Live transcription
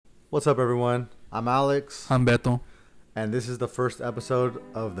What's up, everyone? I'm Alex, I'm Beto. and this is the first episode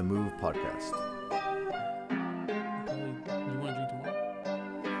of the Move Podcast. You want to drink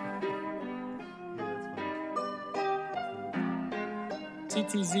tomorrow?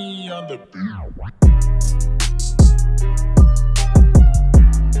 TTZ on the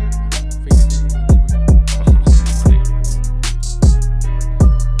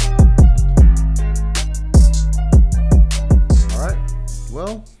All right.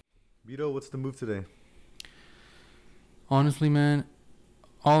 Well, Vito, what's the move today? Honestly, man,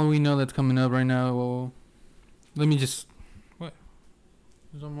 all we know that's coming up right now. Well, let me just. What?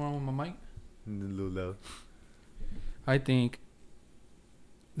 Is something wrong with my mic? A little loud. I think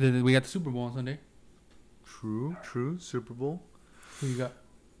that we got the Super Bowl on Sunday. True. Super Bowl. Who you got?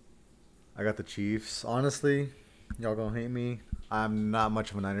 I got the Chiefs. Honestly, y'all gonna hate me. I'm not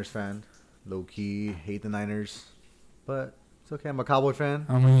much of a Niners fan. Low key, hate the Niners, but it's okay. I'm a Cowboy fan.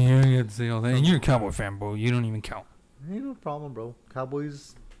 I mean, you got to say all that. And you're a Cowboy fan, bro. You don't even count. Ain't no problem, bro.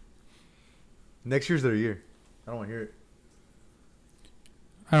 Cowboys. Next year's their year. I don't want to hear it.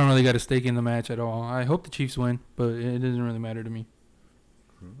 I don't really got a stake in the match at all. I hope the Chiefs win, but it doesn't really matter to me.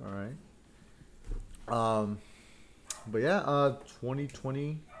 All right. But yeah,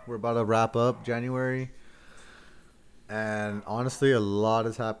 2020. We're about to wrap up January, and honestly, a lot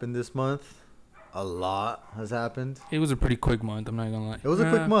has happened this month. A lot has happened. It was a pretty quick month. I'm not gonna lie. It was a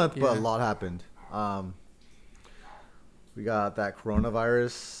quick month, but yeah. a lot happened. We got that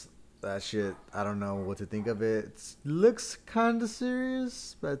coronavirus. That shit, I don't know what to think of it. It looks kind of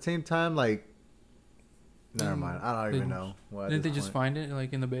serious, but at the same time, like, never mind. I don't even know. Didn't they just find it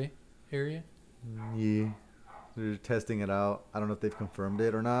like in the Bay Area? Yeah, they're testing it out. I don't know if they've confirmed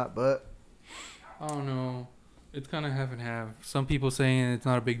it or not, but I don't know. It's kind of half and half. Some people saying it's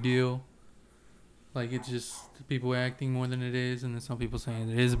not a big deal. Like, it's just people acting more than it is. And then some people saying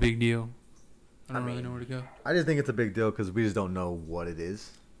it is a big deal. I don't really know where to go. I just think it's a big deal because we just don't know what it is.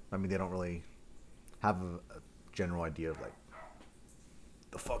 I mean, they don't really have a general idea of, like,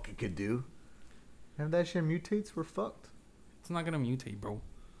 the fuck it could do. And if that shit mutates, we're fucked. It's not going to mutate, bro.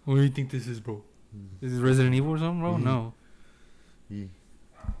 What do you think this is, bro? This is Resident Evil or something, bro? No. Yeah.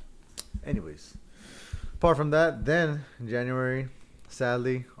 Anyways, apart from that, then in January,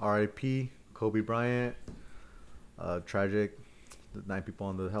 sadly, R.I.P. Kobe Bryant. Tragic. The 9 people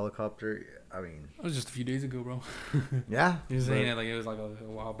on the helicopter. I mean, It was just a few days ago, bro. yeah. You're saying it like it was like a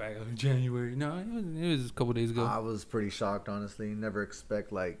while back, like January. No, it was a couple days ago. I was pretty shocked, honestly. Never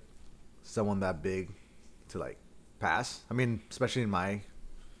expect, like, someone that big to, like, pass. I mean, especially in my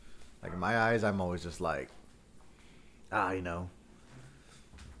eyes, I'm always just like, you know,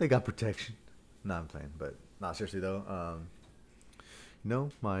 they got protection. No, I'm playing, but not seriously though.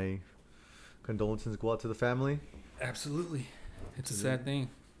 My condolences go out to the family. Absolutely. It's a sad thing.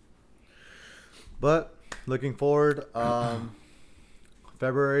 But looking forward,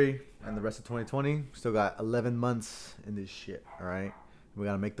 February and the rest of 2020, still got 11 months in this shit. All right, we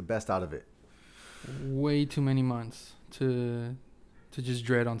gotta make the best out of it. Way too many months to just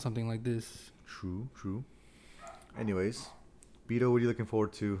dread on something like this. True. Anyways, Beto, what are you looking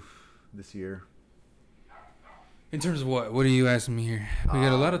forward to this year? In terms of what? What are you asking me here? We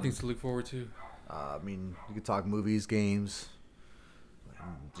got a lot of things to look forward to. I mean, you could talk movies, games,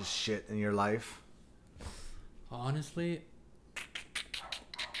 just shit in your life. Honestly,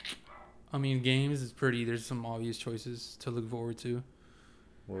 I mean, games is pretty. There's some obvious choices to look forward to.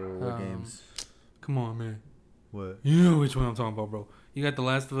 What games? Come on, man. What? You know which one I'm talking about, bro. You got The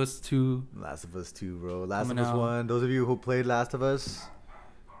Last of Us 2. Last of Us 2, bro. Last Coming of Us out. 1. Those of you who played Last of Us,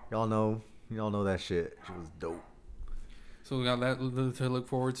 y'all know that shit. It was dope. So we got that to look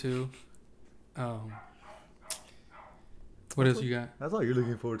forward to. What else you got? That's all you're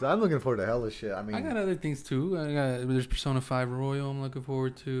looking forward to. I'm looking forward to hella shit. I mean, I got other things too. There's Persona 5 Royal I'm looking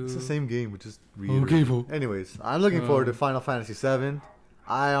forward to. it's the same game, which is Okay, bro. Anyways, I'm looking forward to Final Fantasy 7.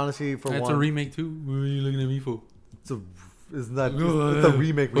 I honestly, That's a remake too. What are you looking at me for? It's a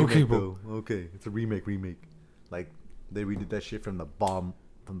remake, Okay, though. Okay, it's a remake. Like, they redid that shit from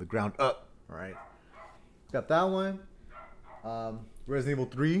the ground up. All right, got that one. Resident Evil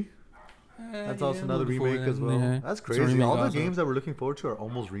 3. That's also another remake as well. Yeah. That's It's a crazy. remake All the also. games that we're looking forward to are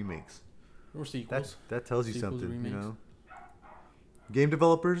almost remakes. Or sequels. That tells you Sequels, something, remakes. you know. Game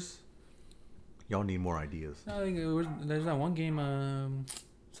developers, y'all need more ideas. I think there's that one game,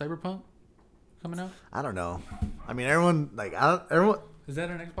 Cyberpunk, coming out. I don't know. I mean, everyone. Is that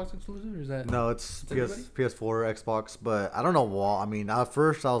an Xbox exclusive or is that? No, it's everybody? PS4, Xbox, but I don't know why. I mean, at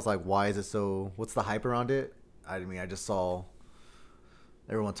first I was like, why is it so? What's the hype around it? I mean, I just saw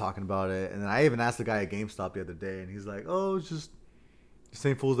everyone talking about it, and then I even asked the guy at GameStop the other day, and he's like, "Oh, it's The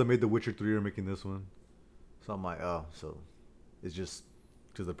same fools that made The Witcher 3 are making this one. So I'm like, oh, so it's just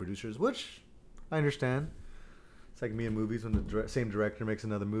to the producers, which I understand. It's like me in movies when the same director makes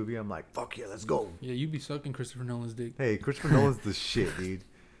another movie. I'm like, fuck yeah, let's go. Yeah, you be sucking Christopher Nolan's dick. Hey, Christopher Nolan's the shit, dude.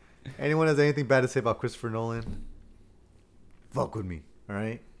 Anyone has anything bad to say about Christopher Nolan? Fuck with me, all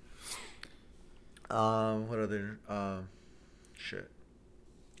right? What other? Shit.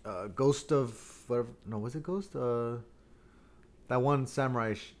 Ghost of whatever. No, was it Ghost? That one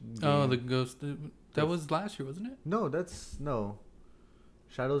samurai. Oh, the Ghost. That was last year, wasn't it? No, that's no.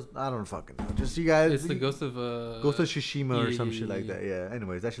 Shadows. I don't fucking know. Just you guys. It's the Ghost of Tsushima or some shit like that. Yeah.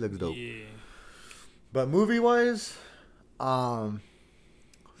 Anyways, that shit looks dope. Yeah. But movie wise, fuck.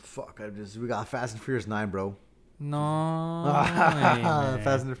 We got Fast and Furious 9, bro. No.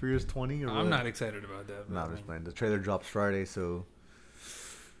 Fast and Furious 20. I'm not excited about that. No, I'm just playing. The trailer drops Friday, so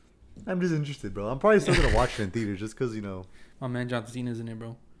I'm just interested, bro. I'm probably still gonna watch it in theaters just because my man John Cena's in it,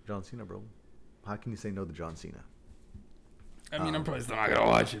 bro. John Cena, bro. How can you say no to John Cena? I mean, I'm probably still not gonna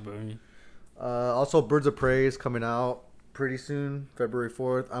watch it, but I mean. Also, Birds of Prey is coming out pretty soon, February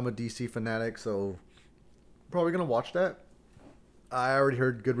 4th. I'm a DC fanatic, so probably gonna watch that. I already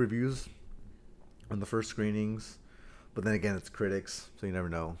heard good reviews on the first screenings, but then again, it's critics, so you never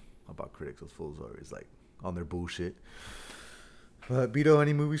know about critics. Those fools are always like on their bullshit. But Beto,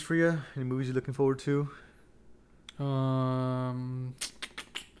 any movies for you? Any movies you're looking forward to? Trying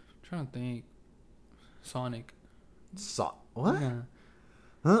to think. Sonic. What? Yeah.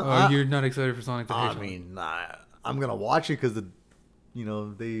 Huh? Oh, you're not excited for Sonic the Hedgehog? I mean, I'm gonna watch it because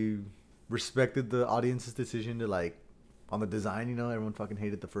they respected the audience's decision to like on the design. Everyone fucking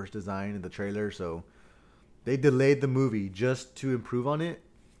hated the first design in the trailer, so they delayed the movie just to improve on it.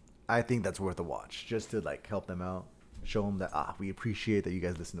 I think that's worth a watch, just to like help them out, show them that we appreciate that you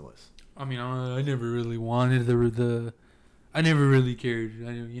guys listen to us. I mean, I never really wanted the. I never really cared.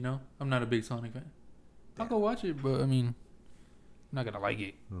 I'm not a big Sonic fan. I'll go watch it, but I mean, I'm not gonna like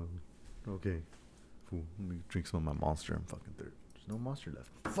it. Okay. Fool. Let me drink some of my Monster. I'm fucking third. There's no Monster left.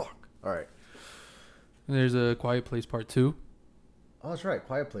 Fuck. All right. And there's a Quiet Place Part 2. Oh, that's right.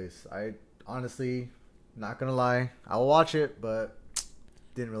 Quiet Place. I honestly, not gonna lie, I'll watch it, but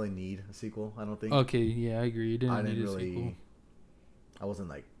didn't really need a sequel. I don't think. Okay. Yeah, I agree. You didn't need a sequel. I wasn't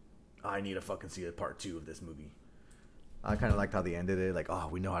like, I need to fucking see a part 2 of this movie. I kind of liked how they ended it. Like,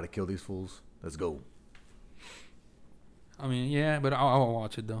 we know how to kill these fools. Let's go. I mean, yeah, but I'll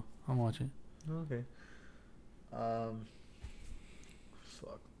watch it though. I'll watch it. Okay.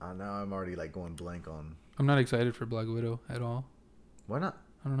 Fuck. Now I'm already like going blank on. I'm not excited for Black Widow at all. Why not?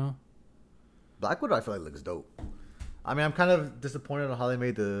 I don't know. Black Widow, I feel like looks dope. I mean, I'm kind of disappointed on how they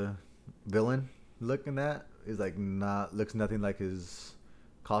made the villain look in that. Is like looks nothing like his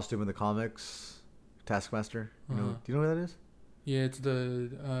costume in the comics. Taskmaster. Do you know who that is? Yeah, it's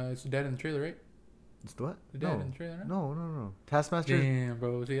the dad in the trailer, right? It's the what? The dad in the trailer, right? No. Taskmaster. Damn,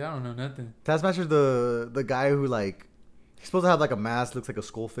 bro. See, I don't know nothing. Taskmaster's the guy who like he's supposed to have like a mask, looks like a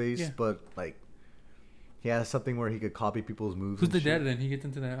skull face, but like he has something where he could copy people's moves. Who's the dad then? He gets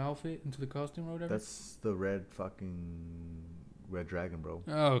into that outfit, into the costume or whatever? That's the red dragon, bro.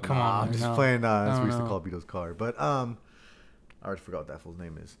 Oh, come on. I'm just playing as we used to call Beato's car. But I already forgot what that fool's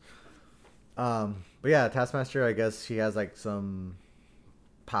name is. But yeah, Taskmaster, I guess he has like some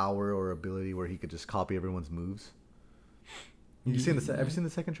power or ability where he could just copy everyone's moves. Have you seen the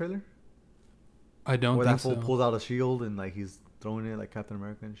second trailer? I don't where think that fool pulls out a shield and like he's throwing it like Captain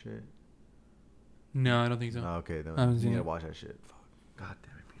America and shit. No, I don't think so. Oh, okay, then you need to watch that shit. Fuck. God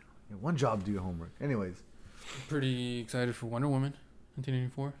damn it, Beto. You have one job to do your homework. Anyways. Pretty excited for Wonder Woman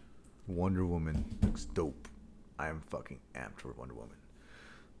 1984. Wonder Woman looks dope. I am fucking amped for Wonder Woman.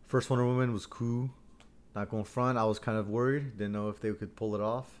 First Wonder Woman was cool. Not going front. I was kind of worried. Didn't know if they could pull it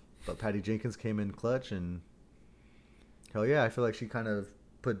off. But Patty Jenkins came in clutch and hell yeah, I feel like she kind of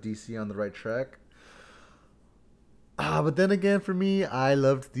put DC on the right track. But then again, for me, I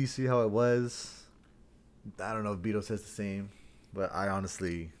loved DC how it was. I don't know if Beto says the same, but I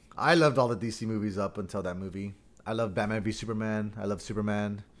loved all the DC movies up until that movie. I love Batman v Superman. I love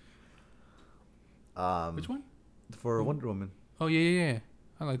Superman. Which one? For Wonder Woman. Oh yeah.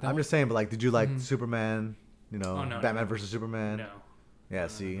 I like that. I'm just saying, but like, did you like Superman? No, Batman versus Superman. No. Yeah.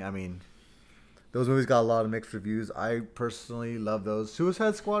 See, I mean, those movies got a lot of mixed reviews. I personally love those.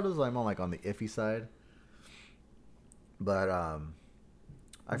 Suicide Squad was I'm on the iffy side, but I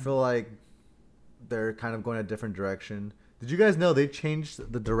feel like they're kind of going a different direction. Did you guys know they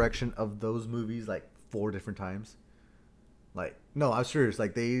changed the direction of those movies like 4 different times? Like, no, I'm serious.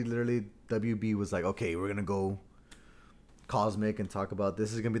 Like, they literally, WB was like, okay, we're gonna go cosmic and talk about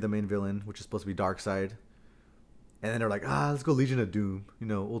this is gonna be the main villain, which is supposed to be Darkseid. And then they're like, let's go Legion of Doom. You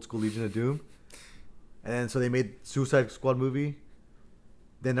know, old school Legion of Doom. And then so they made Suicide Squad movie.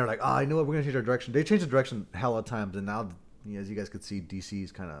 Then they're like, you know what? We're gonna change our direction. They changed the direction hella times, and now, as you guys could see, DC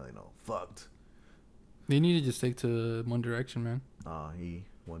is kind of fucked. They need to just stick to one direction, man.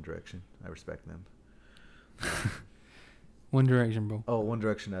 One Direction. I respect them. One Direction, bro. Oh, One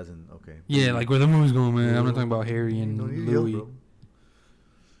Direction as in okay. Yeah, like where the movie's going, man. I'm not talking about Harry and Louis. Bro.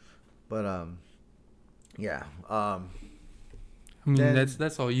 But yeah. I mean,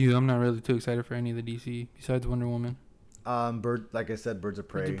 that's all you. I'm not really too excited for any of the DC besides Wonder Woman. Like I said, Birds of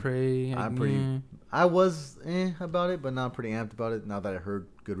Prey. Birds of Prey. I'm pretty. I was about it, but now I'm pretty amped about it now that I heard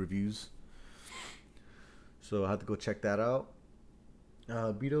good reviews. So I have to go check that out.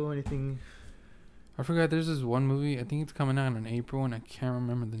 Beto, anything? I forgot. There's this one movie. I think it's coming out in April, and I can't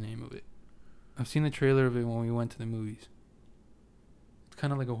remember the name of it. I've seen the trailer of it when we went to the movies. It's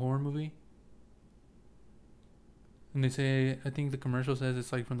kind of like a horror movie. And they say, I think the commercial says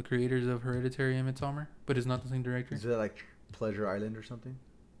it's like from the creators of Hereditary and Midsommar, but it's not the same director. Is it like Pleasure Island or something?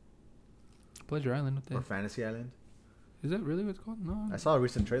 Pleasure Island, what the or Fantasy Island? Is that really what it's called? No. I saw a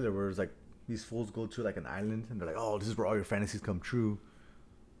recent trailer where it's like these fools go to like an island and they're like, oh, this is where all your fantasies come true.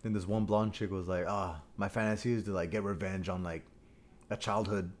 Then this one blonde chick was like, my fantasy is to like get revenge on like a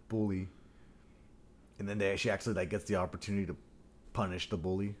childhood bully. And then she actually like gets the opportunity to punish the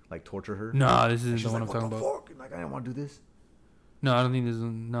bully, like torture her. No, this isn't the one I'm talking about. Fuck? Like, I didn't want to do this. No, I don't think this is.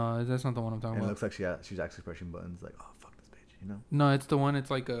 No, that's not the one I'm talking and about. It looks like she's actually pressing buttons, like, oh fuck this bitch, you know? No, it's the one. It's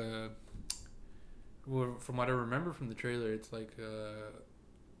like a. Well, from what I remember from the trailer, it's like a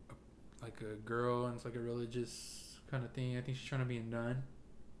girl, and it's like a religious kind of thing. I think she's trying to be a nun.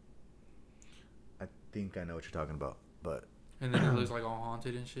 I think I know what you're talking about, but. And then it looks like all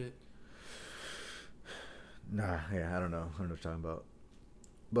haunted and shit. Nah, yeah, I don't know. I don't know what you're talking about.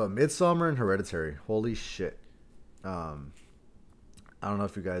 But Midsommar and Hereditary, holy shit. I don't know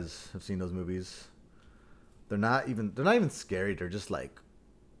if you guys have seen those movies. They're not even scary. They're just like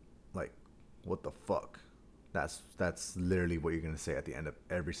what the fuck? That's literally what you're gonna say at the end of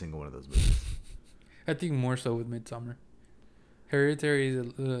every single one of those movies. I think more so with Midsommar. Hereditary is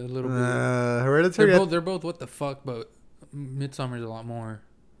a little bit. Hereditary. They're both what the fuck, but Midsommar is a lot more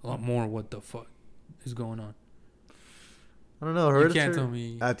what the fuck is going on. I don't know. Hereditary, you can't tell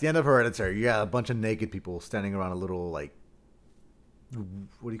me. At the end of Hereditary, you got a bunch of naked people standing around a little like,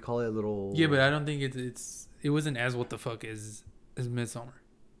 what do you call it? A little. Yeah, but I don't think it wasn't as what the fuck as Midsommar.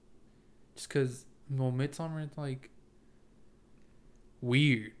 Just because Midsommar is like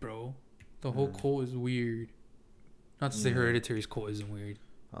weird, bro. The whole cult is weird. Not to say Hereditary's cult isn't weird.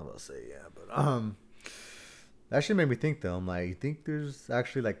 I was about to say yeah, but that actually made me think though. I'm like, you think there's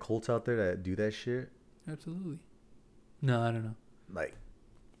actually like cults out there that do that shit? Absolutely. No, I don't know. Like,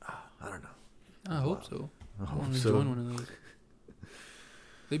 I don't know. I hope so. I want hope to so. join one of those.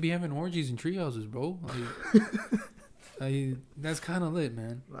 They be having orgies in tree houses, bro. Like, that's kind of lit,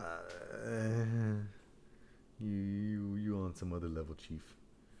 man. You on some other level, Chief.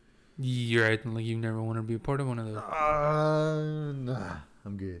 You're acting like you never want to be a part of one of those. Nah,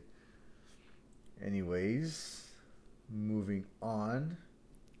 I'm good. Anyways, moving on.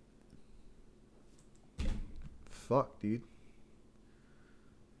 Fuck, dude.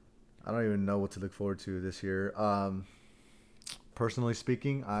 I don't even know what to look forward to this year. Personally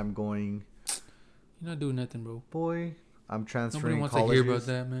speaking, I'm going. You're not doing nothing, bro. Boy, I'm transferring. Nobody wants colleges. to hear about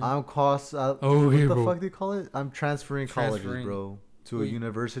that, man. I'm what the fuck do you call it? I'm transferring colleges, bro, to a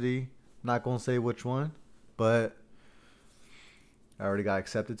university. Not gonna say which one, but I already got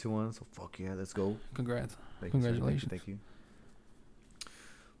accepted to one. So fuck yeah, let's go. Congrats. Congratulations. Thank you.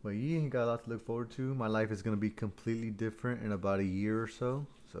 Well, you ain't got a lot to look forward to. My life is gonna be completely different in about a year or so.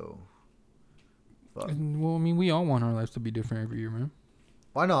 So, fuck. Well, I mean, we all want our lives to be different every year, man.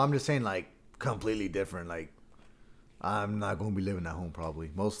 Well, I know. I'm just saying, like, completely different. Like, I'm not gonna be living at home,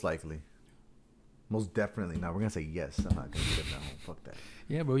 probably. Most likely. Most definitely. Now we're gonna say yes. I'm not gonna be living at home. Fuck that.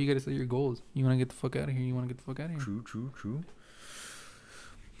 Yeah, bro. You gotta set your goals. You wanna get the fuck out of here. You wanna get the fuck out of here. True.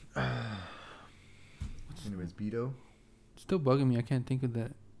 Anyways, Beto. It's still bugging me. I can't think of the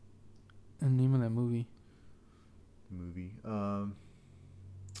name of that movie. I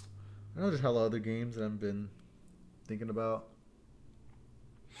know there's hella other games that I've been thinking about.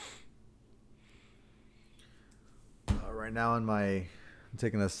 Right now I'm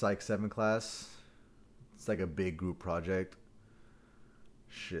taking a Psych 7 class. It's like a big group project.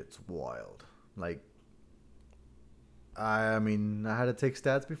 Shit's wild. Like, I mean, I had to take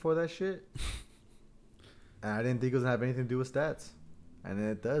stats before that shit. And I didn't think it was going to have anything to do with stats. And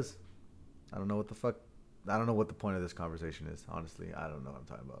it does. I don't know what the fuck I don't know what the point of this conversation is. Honestly, I don't know what I'm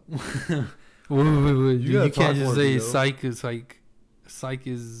talking about. Wait. You gotta You can't talk just more, say Vito. psych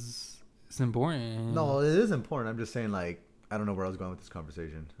is it's important. No, it is important. I'm just saying, like, I don't know where I was going with this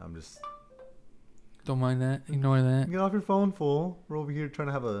conversation. I'm just Don't mind that. Ignore that. get off your phone, fool. We're over here trying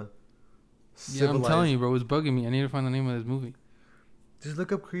to have a Yeah, I'm civilized. telling you, bro. It's bugging me. I need to find the name of this movie. Just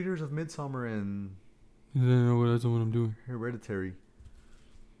look up creators of Midsommar and I don't know that's what I'm doing. Hereditary.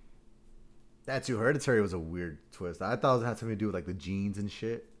 That too. Hereditary was a weird twist. I thought it had something to do with like the genes and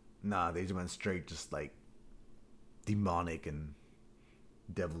shit. Nah, they just went straight, just like demonic and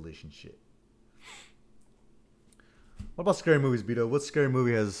devilish and shit. What about scary movies, Beto? What scary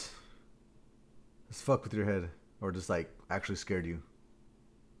movie has fucked with your head, or just like actually scared you?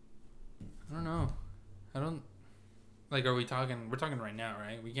 I don't know. I don't. Like, are we talking? We're talking right now,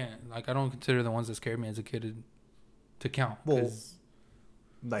 right? We can't. Like, I don't consider the ones that scared me as a kid to count. Well, Because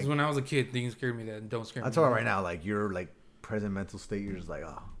like when I was a kid, things scared me that don't scare me. I'm talking right now, like your like present mental state. You're just like,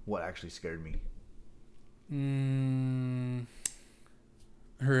 oh, what actually scared me?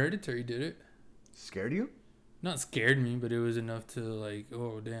 Hereditary did it. Scared you? Not scared me, but it was enough to like,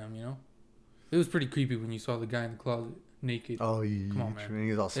 oh damn, you know. It was pretty creepy when you saw the guy in the closet naked. Oh, you, Come on, man. He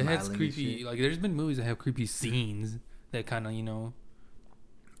was all It smiling has and creepy. shit. Like, there's been movies that have creepy scenes that kind of, you know.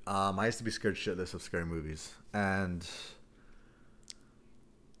 I used to be scared shitless of scary movies. And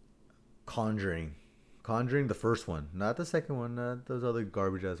Conjuring, the first one, not the second one, not those other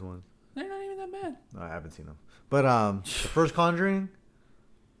garbage ass ones. They're not even that bad. I haven't seen them, but the first Conjuring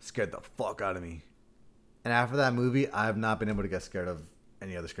scared the fuck out of me. And after that movie, I have not been able to get scared of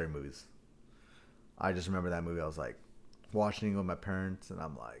any other scary movies. I just remember that movie. I was like watching it with my parents, and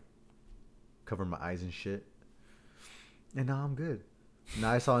I'm like covering my eyes and shit. And now I'm good.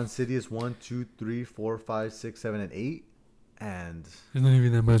 Now I saw Insidious 1, 2, 3, 4, 5, 6, 7, and 8. And It's not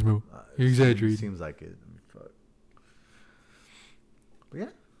even that much, bro. You're exaggerating. Seems like it. I mean, fuck. But yeah,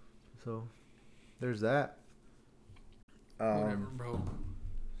 so there's that. Whatever, bro.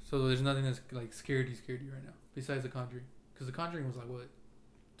 So there's nothing that's like scared you right now besides The Conjuring, because The Conjuring was like what,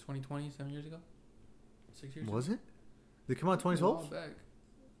 2020, 7 years ago, 6 years. Was ago? it? Did it come out A while 2012? back,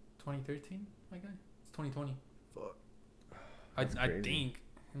 2013, my guy. It's 2020. Fuck. I That's crazy. think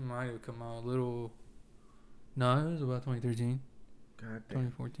it might have come out a little. No, it was about 2013, God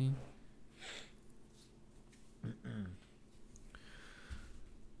damn. 2014.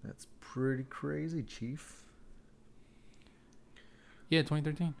 That's pretty crazy, Chief. Yeah,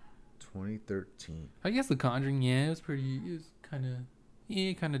 2013. 2013. I guess The Conjuring, yeah, it was pretty. It was kind of,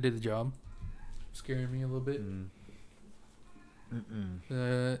 yeah, it kind of did the job, scaring me a little bit.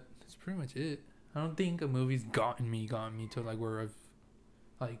 That's pretty much it. I don't think a movie's gotten me to like where I've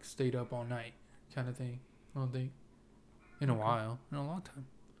like stayed up all night kind of thing. I don't think in a while, in a long time,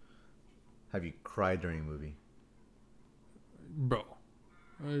 Have you cried during a movie? bro.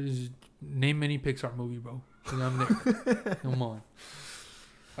 Just name any Pixar movie, bro. 'Cause I'm there. Come on.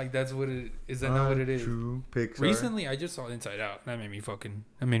 Like, that's what it is. That not what it is? True Pixar. Recently, I just saw Inside Out. That made me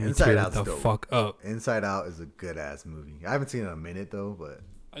Inside tear Out's the dope. fuck up. Inside Out is a good ass movie. I haven't seen it in a minute though, but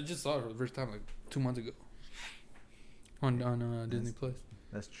I just saw it for the first time like 2 months ago on Disney Plus.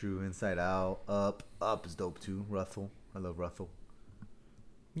 that's true. Inside Out, Up is dope too. Russell, I love Russell.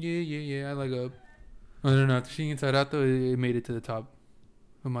 Yeah. I like Up. I don't know. After seeing Inside Out though, it made it to the top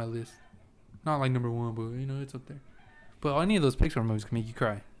of my list. Not like number one, but you know, it's up there. But any of those Pixar movies can make you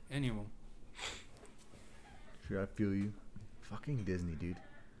cry. Any of them. Sure, I feel you. Fucking Disney, dude.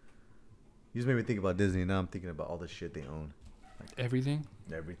 You just made me think about Disney, and now I'm thinking about all the shit they own. Everything.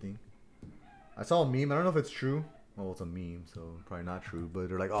 Everything. I saw a meme. I don't know if it's true. Well, it's a meme, so probably not true. But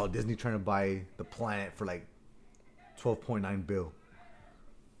they're like, oh, Disney trying to buy the planet for like 12.9 bill.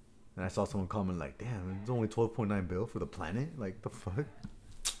 And I saw someone comment like, damn, it's only 12.9 bill for the planet? Like, the fuck?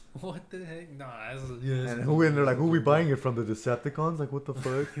 What the heck? Nah, And they're like, who we buying it from? The Decepticons? Like, what the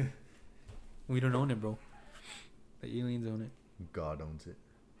fuck? we don't own it, bro. The aliens own it. God owns it.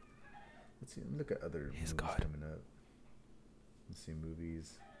 Let's see. Let me look at other His movies God. coming up. Let's see.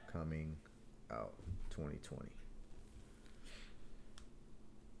 Movies coming out 2020.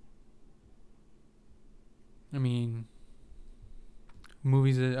 I mean,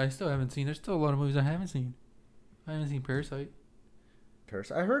 movies that I still haven't seen. There's still a lot of movies I haven't seen. I haven't seen Parasite.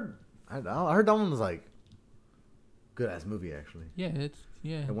 Parasite. I heard that one was like good ass movie actually. Yeah, it's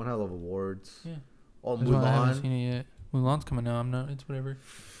It won hell of awards. Yeah. Oh, That's why I haven't Mulan. seen it yet. Mulan's coming out. I'm not. It's whatever.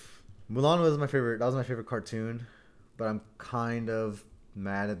 Mulan was my favorite. That was my favorite cartoon. But I'm kind of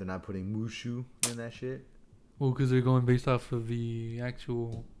mad that they're not putting Mushu in that shit. Well, because they're going based off of the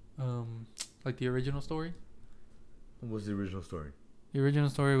actual, like the original story. What was the original story? The original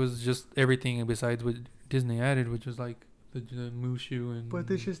story was just everything besides what Disney added, which was like the Mushu and. But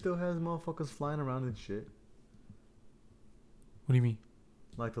this shit still has motherfuckers flying around and shit. What do you mean?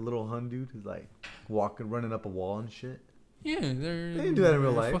 Like the little Hun dude who's like running up a wall and shit. Yeah, They didn't do that in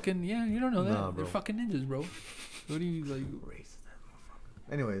real life. Fucking yeah, you don't know that. Nah, They're bro. fucking ninjas, bro. What do you like? Racist.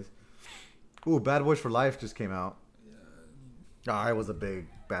 Anyways, ooh, Bad Boys for Life just came out. I was a big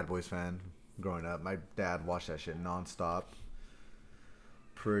Bad Boys fan growing up. My dad watched that shit nonstop.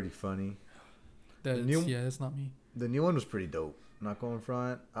 Pretty funny. That's, new- yeah, that's not me. The new one was pretty dope. Not going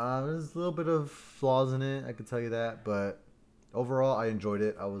front. There's a little bit of flaws in it, I can tell you that. But overall, I enjoyed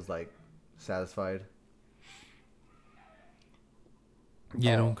it. I was like satisfied.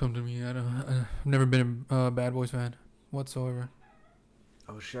 Yeah, Oh. don't come to me. I've never been a Bad Boys fan whatsoever.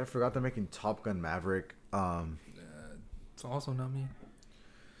 Oh shit! I forgot they're making Top Gun Maverick. It's also not me.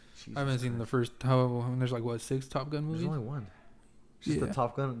 Jesus I haven't seen the Christ. first. How there's like what 6 Top Gun There's movies? only one. It's just Yeah. the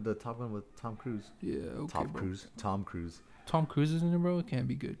Top Gun with Tom Cruise. Yeah, okay. Bro. Tom Cruise. Tom Cruise is in it, bro. It can't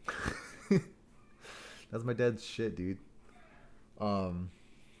be good. That's my dad's shit, dude. I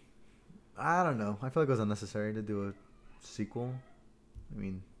don't know. I feel like it was unnecessary to do a sequel. I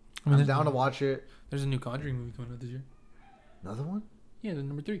mean, I'm there's down a- to watch it. There's a new Conjuring movie coming out this year. Another one? Yeah, the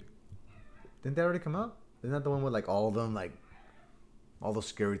number 3. Didn't that already come out? Isn't that the one with like all of them, like all those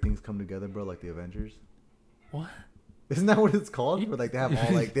scary things come together, bro? Like the Avengers. What? Isn't that what it's called? Where like they have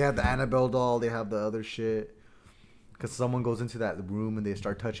all like they have the Annabelle doll, they have the other shit. Cause someone goes into that room and they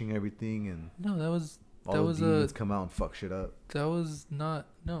start touching everything, and No, that was all That the was a- demons come out and fuck shit up. not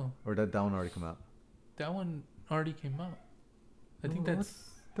no. Or that one already come out? That one already came out. I think Oh,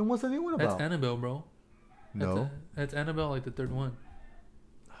 Then what's the new one that's about? Annabelle, bro. No. That's Annabelle, like the 3rd one.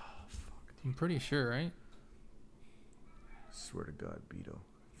 Oh, fuck. I'm pretty sure, right? Swear to God, Beto.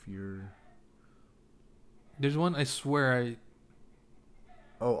 If you're... There's one I swear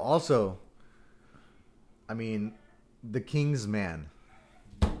Oh, also, I mean, The King's Man.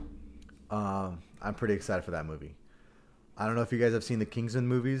 I'm pretty excited for that movie. I don't know if you guys have seen the Kingsman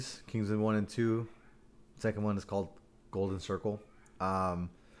movies. Kingsman 1 and 2. Second one is called Golden Circle. Well,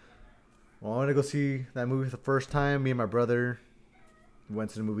 I wanted to go see that movie for the first time. Me and my brother went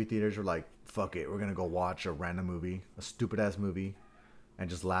to the movie theaters. We're like, fuck it. We're going to go watch a random movie, a stupid ass movie, and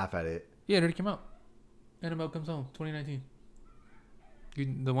just laugh at it. yeah, it already came out. Annabelle Comes Home, 2019.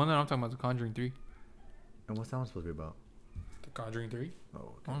 The one that I'm talking about is The Conjuring 3. And what's that one supposed to be about? The Conjuring 3? Oh, I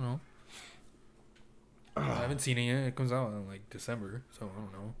okay. don't know. I haven't seen it yet. It comes out in like December, so I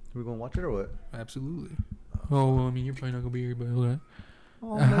don't know. We going to watch it or what? Absolutely. Oh, well, I mean, you're probably not gonna be here, but okay.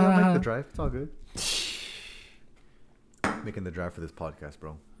 Oh, man, I'll make the drive. It's all good. Making the drive for this podcast,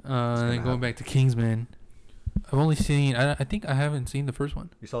 bro. And then happen. going back to Kingsman, I've only seen. I think I haven't seen the first one.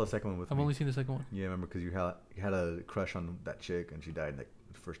 You saw the second one with I've me. only seen the second one. Yeah, remember because you had a crush on that chick and she died in like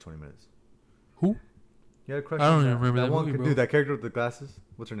the first 20 minutes. Who? You had a crush I don't on even remember that one movie, bro. dude, that character with the glasses.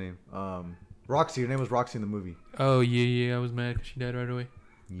 What's her name? Roxy. Her name was Roxy in the movie. Oh yeah. I was mad because she died right away.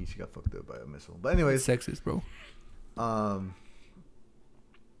 Yeah, she got fucked up by a missile. But anyways, Sexist, bro. um,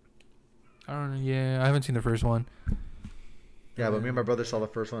 I don't know. Yeah, I haven't seen the first one. yeah, but me and my brother saw the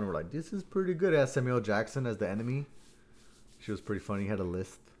first one and we're like, this is pretty good. It has Samuel Jackson as the enemy. She was pretty funny. He had a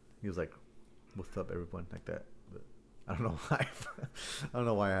list. He was like, "What's up, everyone?" like that. But I don't know why. I don't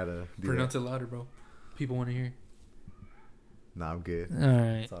know why I had to do Pronounce that. it louder, bro. People want to hear. Nah, I'm good. All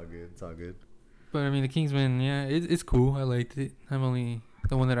right. It's all good. It's all good. But I mean, the Kingsman, yeah, it's cool. I liked it. I'm only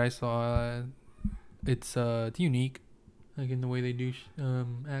the one that I saw. It's unique, like in the way they do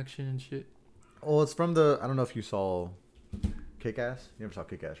action and shit. Oh, it's from the. I don't know if you saw Kick-Ass. You never saw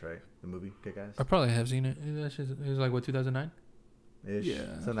Kick-Ass, right? The movie Kick-Ass. I probably have seen it. It was like what 2009. Ish. Yeah.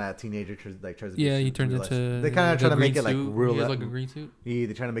 So that teenager tries to. Be Yeah, he turns realistic. into. They kind of the try to make green it like suit. real. He has like a green suit. Yeah,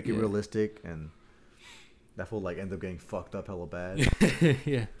 they trying to make it Yeah. realistic, and that fool like ends up getting fucked up hella bad.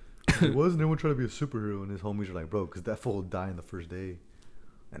 Yeah. Like, why doesn't everyone try to be a superhero? And his homies are like, bro, because that fool died in the first day,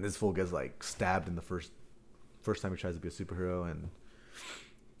 and this fool gets like stabbed in the first time he tries to be a superhero. And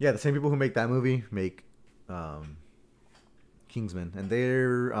yeah, the same people who make that movie make Kingsman, and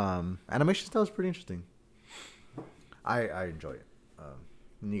their animation style is pretty interesting. I enjoy it.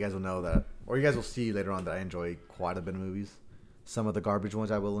 And you guys will know that, or you guys will see later on that I enjoy quite a bit of movies. Some of the garbage ones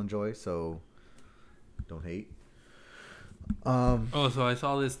I will enjoy, so don't hate. Oh, so I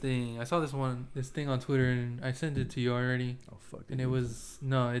saw this thing. I saw this thing on Twitter, and I sent it to you already. Oh fuck! And it was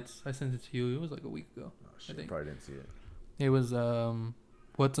I sent it to you. It was like a week ago. Oh shit! think. Probably didn't see it. It was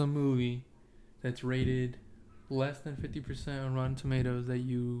what's a movie that's rated less than 50% on Rotten Tomatoes that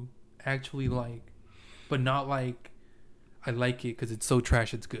you actually like, but not like I like it because it's so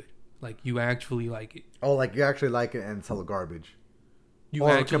trash it's good. Like you actually like it. Oh, like you actually like it and it's hella garbage. you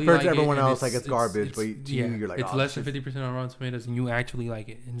Or actually compared like to everyone it, and else, like it's garbage, but to you, you're like, it's oh, less than this is- 50% on Rotten Tomatoes, and you actually like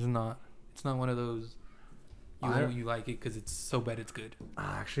it. It's not one of those I- you like it because it's so bad it's good.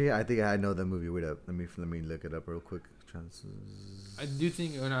 Actually, I think I know the movie. Wait up, let me look it up real quick. I do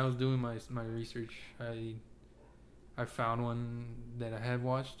think when I was doing my research, I found one that I had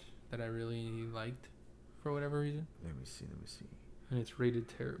watched that I really liked for whatever reason, Let me see. and it's rated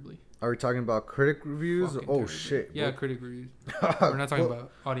terribly. Are we talking about critic reviews? Fucking Oh terribly. shit! Yeah, What? critic reviews. We're not talking Well,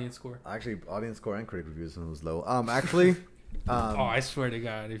 about audience score. Actually, audience score and critic reviews was low. Actually, Oh, I swear to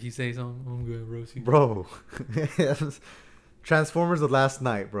God, if you say something, I'm gonna roast you. bro, Transformers: The Last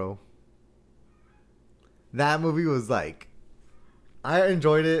Night, bro. That movie was like, I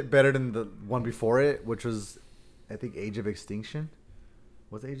enjoyed it better than the one before it, which was, I think, Age of Extinction.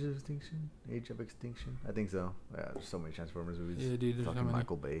 What's Age of Extinction? Age of Extinction? I think so. Yeah, there's so many Transformers movies. Yeah, dude, there's so Fucking many.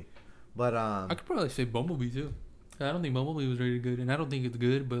 Michael Bay. But I could probably say Bumblebee too. I don't think Bumblebee was rated good, and I don't think it's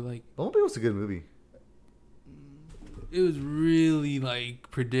good, but like Bumblebee was a good movie. it was really like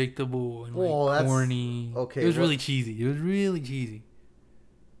predictable and Oh, like that's- corny. okay, it was what- really cheesy. It was really cheesy.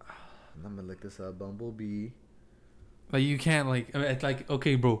 I'm gonna look this up. Bumblebee. Like you can't like I mean, it's like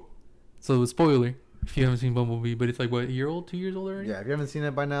okay, bro. So spoiler if you haven't seen Bumblebee, but it's like what, a year old, 2 years old already. Yeah, if you haven't seen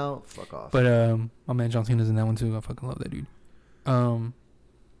it by now, fuck off. But my man John Cena's in that one too. I fucking love that dude.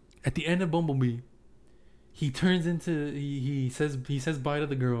 At the end of Bumblebee, he turns into he says bye to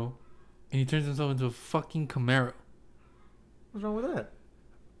the girl, and he turns himself into a fucking Camaro. What's wrong with that?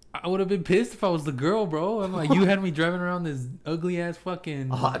 I would have been pissed if I was the girl, bro. I'm like, you had me driving around this ugly ass fucking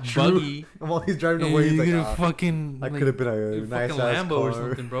True. buggy. While he's driving And away, he's you're like, gonna fucking I like, could have been a a nice fucking ass Lambo car. or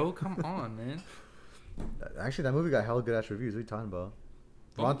something, bro. Come on, man. Actually, that movie got hella good ass reviews. What are you talking about?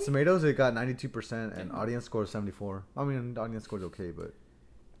 Rotten Bumblebee? Tomatoes, it got 92%, and Damn. audience score is 74. I mean, the audience score is okay, but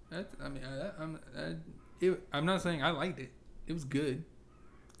I mean, I'm not saying I liked it. It was good,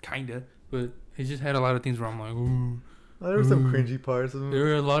 kinda, but it just had a lot of things where I'm like, ooh. there were some Ooh. cringy parts. There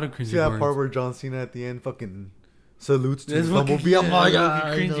were a lot of cringy See that parts. part where John Cena at the end fucking salutes to That's fucking- Bumblebee? I'm yeah, like, that's ah,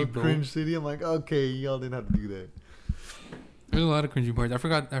 fucking you know, cringy, bro. cringe city. I'm like, okay, y'all didn't have to do that. There's a lot of cringy parts. I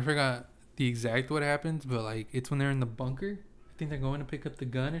forgot the exact what happens, but like it's when they're in the bunker. I think they're going to pick up the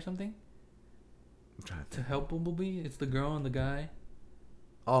gun or something I'm trying to to help Bumblebee. It's the girl and the guy.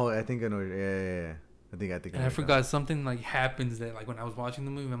 Oh, I think I know. Yeah. I think. And know I that. forgot something like happens that like when I was watching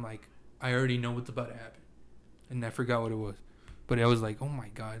the movie, I'm like, I already know what's about to happen, and I forgot what it was. But I was like, oh my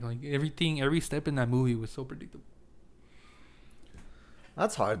god, like every step in that movie was so predictable.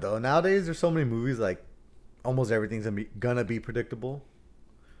 That's hard though. Nowadays, there's so many movies like almost everything's gonna be predictable.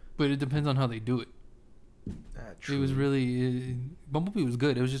 But it depends on how they do it. It was really Bumblebee was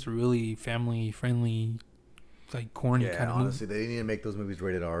good. It was just a really family friendly, like corny yeah. kind of Honestly, they need to make those movies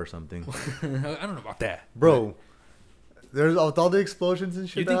rated R or something, movie. I don't know about that, bro. There's with all the explosions and You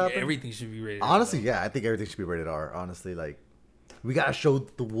shit. think that happen, everything should be rated? honestly, yeah, I think everything should be rated R. Honestly, like we gotta show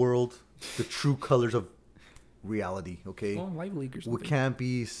the world the true colors of reality. Okay, Well, Live League or we something. can't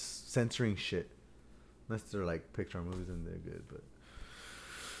be censoring shit unless they're like Pixar movies and they're good. But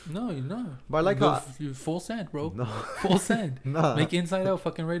No, you're not. But I like Go how- you're full send, bro. no, Full send. nah. Make Inside Out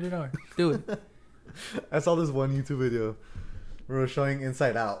fucking rated R. Do it. I saw this one YouTube video where it was showing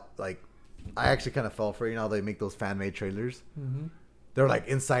Inside Out. Like, I actually kind of fell for it. You know how they make those fan made trailers? Mm-hmm. They're like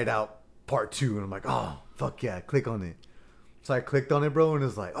Inside Out Part 2. And I'm like, oh, fuck yeah, click on it. So I clicked on it, bro, and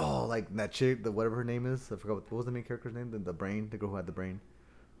it's like, oh, like that chick, the whatever her name is. I forgot what was the main character's name? The brain, the girl who had the brain.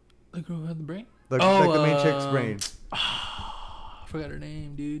 The girl who had the brain. Like the main chick's brain. I forgot her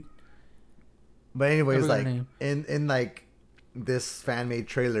name, dude. But anyways, forgot her like name. in like this fan made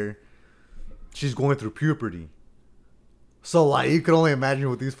trailer, she's going through puberty. So like you can only imagine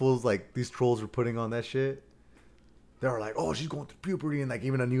what these fools like these trolls were putting on that shit. They were like, oh, she's going through puberty, and like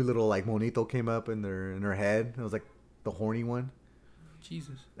even a new little like monito came up in her head. It was like the horny one,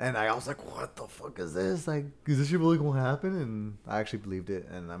 Jesus. and I was like, what the fuck is this? Like, is this shit really gonna happen? And I actually believed it,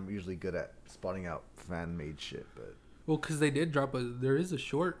 and I'm usually good at spotting out fan made shit, but. Well, because they did drop there is a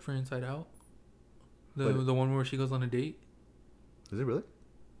short for Inside Out. The But- one where she goes on a date. Is it really?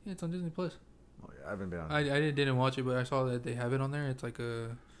 Yeah, it's on Disney Plus. Oh yeah, I haven't been on. I didn't watch it, but I saw that they have it on there. It's like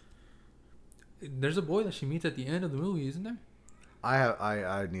there's a boy that she meets at the end of the movie, isn't there?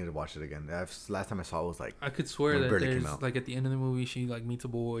 I need to watch it again. Last time I saw it was like I could swear When it that barely came there's out. like at the end of the movie she like meets a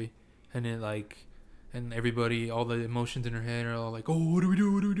boy, and it like, and everybody, all the emotions in her head are all like, oh, what do we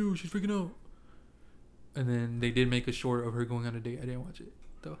do? What do we do? She's freaking out. And then they did make a short of her going on a date. I didn't watch it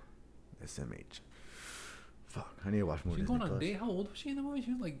though. SMH. Fuck, I need to watch more. She's Disney going on a Plus. date. How old was she in the movie?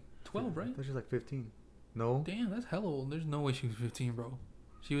 She was like 12, I right? thought she was like 15. No. Damn, that's hella old. There's no way she was 15, bro.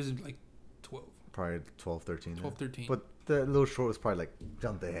 She was like 12. Probably 12, 13. 12, 13. But the little short was probably like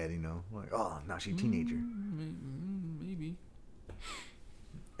jumped ahead, you know? Like, oh, now she's a teenager. Maybe.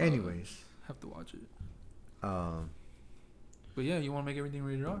 Anyways. Have to watch it. Um, But yeah, you want to make everything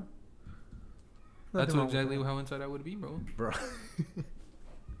rated R. nothing That's wrong with exactly that. how inside I would be, bro. Bro.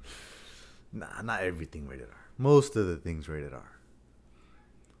 Nah, not everything rated R. Most of the things rated R.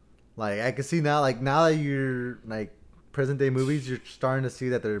 Like, I can see now, like, now that you're, like, present day movies, you're starting to see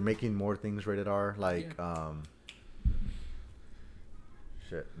that they're making more things rated R. Like,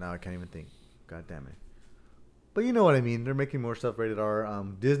 shit, now I can't even think. God damn it. But you know what I mean. They're making more stuff rated R.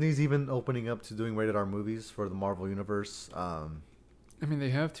 Disney's even opening up to doing rated R movies for the Marvel Universe. I mean, they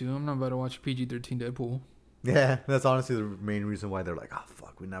have to. I'm not about to watch PG-13 Deadpool. Yeah, that's honestly the main reason why they're like, oh,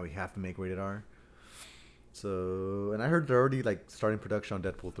 fuck, now we have to make rated R. So, and I heard they're already, like, starting production on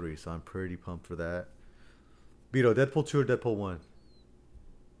Deadpool 3, so I'm pretty pumped for that. Beto, Deadpool 2 or Deadpool 1?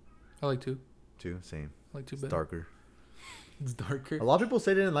 I like 2. 2, same. I like 2 It's better. darker. It's darker. A lot of people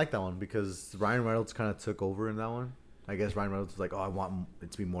say they didn't like that one because Ryan Reynolds kind of took over in that one. I guess Ryan Reynolds was like, oh, I want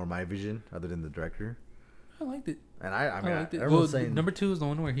it to be more my vision other than the director. I liked it. And I mean, liked it. everyone's Well, saying number 2 is the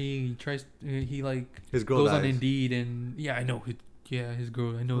one where he tries, he like his girl goes dies. on Indeed and yeah, I know. Yeah, his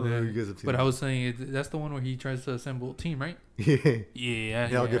girl. I know Oh, that. you guys have seen But that. I was saying that's the one where he tries to assemble a team, right? Yeah. Yeah,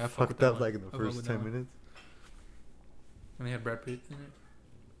 They'll I get fuck with fucked that up one. like in I the fuck first with 10 that one. minutes. And they had Brad Pitt in it.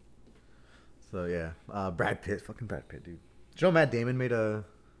 So yeah, Brad Pitt, fucking Brad Pitt, dude. Did you know Matt Damon made a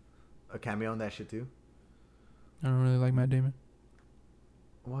cameo in that shit too? I don't really like Matt Damon.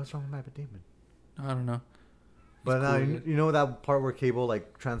 What's wrong with Matt Damon? I don't know. But cool, you know that part where Cable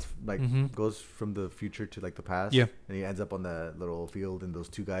like Mhm. goes from the future to like the past. Yeah. And he ends up on the little field, and those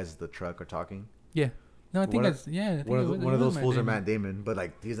two guys in the truck are talking. Yeah. No, I think One of- that's yeah. I think One it of, was- one it of was those fools are Damon. Matt Damon, but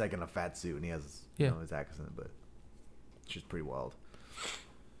like he's like in a fat suit and he has Yeah. you know, his accent, but it's just pretty wild.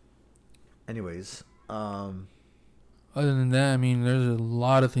 Anyways, Other than that, I mean, there's a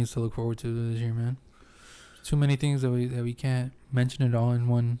lot of things to look forward to this year, man. Too many things that we can't mention it all in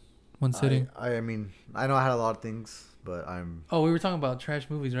one sitting. I mean, I know I had a lot of things, but I'm Oh, we were talking about trash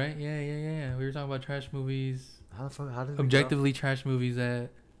movies, right? Yeah. We were talking about trash movies, how did we get off? objectively trash movies that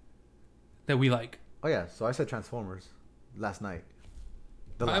we like. Oh yeah, so I said Transformers last night.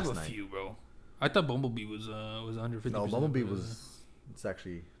 I have a few, bro. I thought Bumblebee was under 50%. No, Bumblebee it's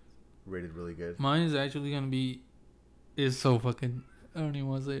actually rated really good. Mine is actually gonna be. Is so fucking. I don't even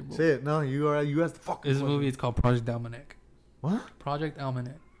want to say it, bro. Say it. No, you asked the fuck. This movie is called Project Almanac. What? Project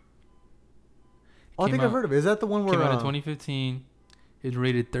Almanac. Oh, I think I've heard of it. Is that the one where Came out in 2015. It's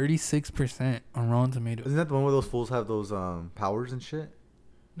rated 36% on Rotten Tomatoes. Isn't that the one where those fools have those powers and shit?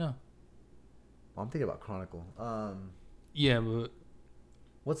 No. Oh, I'm thinking about Chronicle. Yeah, but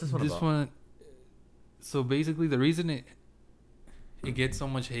What's this one this about? one. So basically, the reason it gets so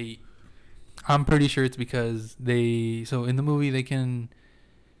much hate, I'm pretty sure it's because so in the movie they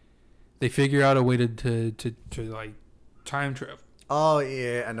figure out a way to like time travel. Oh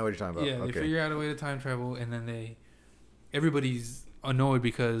yeah, I know what you're talking about. Yeah, they Okay. figure out a way to time travel, and then everybody's annoyed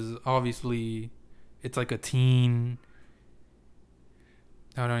because obviously it's like a teen.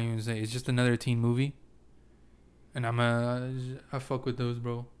 I don't even say it's just another teen movie, and I fuck with those,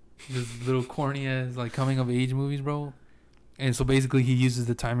 bro. Just little corny ass like coming of age movies, bro. And so basically, he uses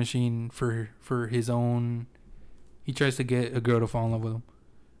the time machine for his own. He tries to get a girl to fall in love with him,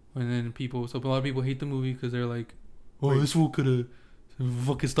 and then so a lot of people hate the movie because they're like, "Oh, Wait. this fool could have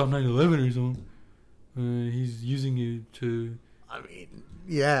fucking stopped 9/11 or something." He's using it to. I mean,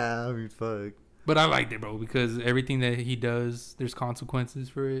 yeah. I mean, fuck. But I liked it, bro, because everything that he does, there's consequences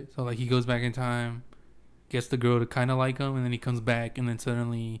for it. So like, he goes back in time, gets the girl to kind of like him, and then he comes back, and then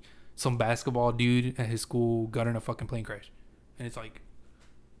suddenly some basketball dude at his school got in a fucking plane crash, and it's like,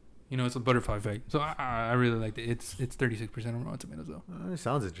 it's a butterfly effect. So I really liked it. It's 36% on Rotten Tomatoes though. It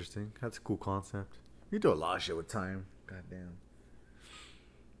sounds interesting. That's a cool concept. You do a lot of shit with time. Goddamn.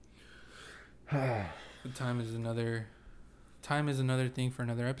 But time is another thing for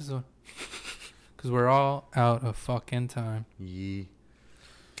another episode. Because we're all out of fucking time. Yeah.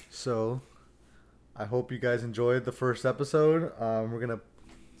 So, I hope you guys enjoyed the first episode. We're gonna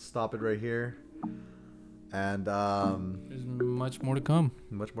stop it right here, and There's much more to come.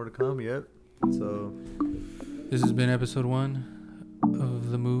 much more to come. Yep. So, This has been episode 1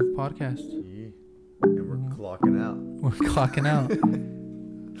 of the Move podcast. yeah. And we're clocking out. We're clocking out.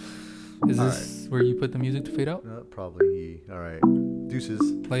 Is All this where you put the music to fade out? Probably. Yeah. All right. Deuces.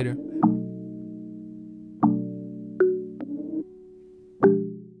 Later.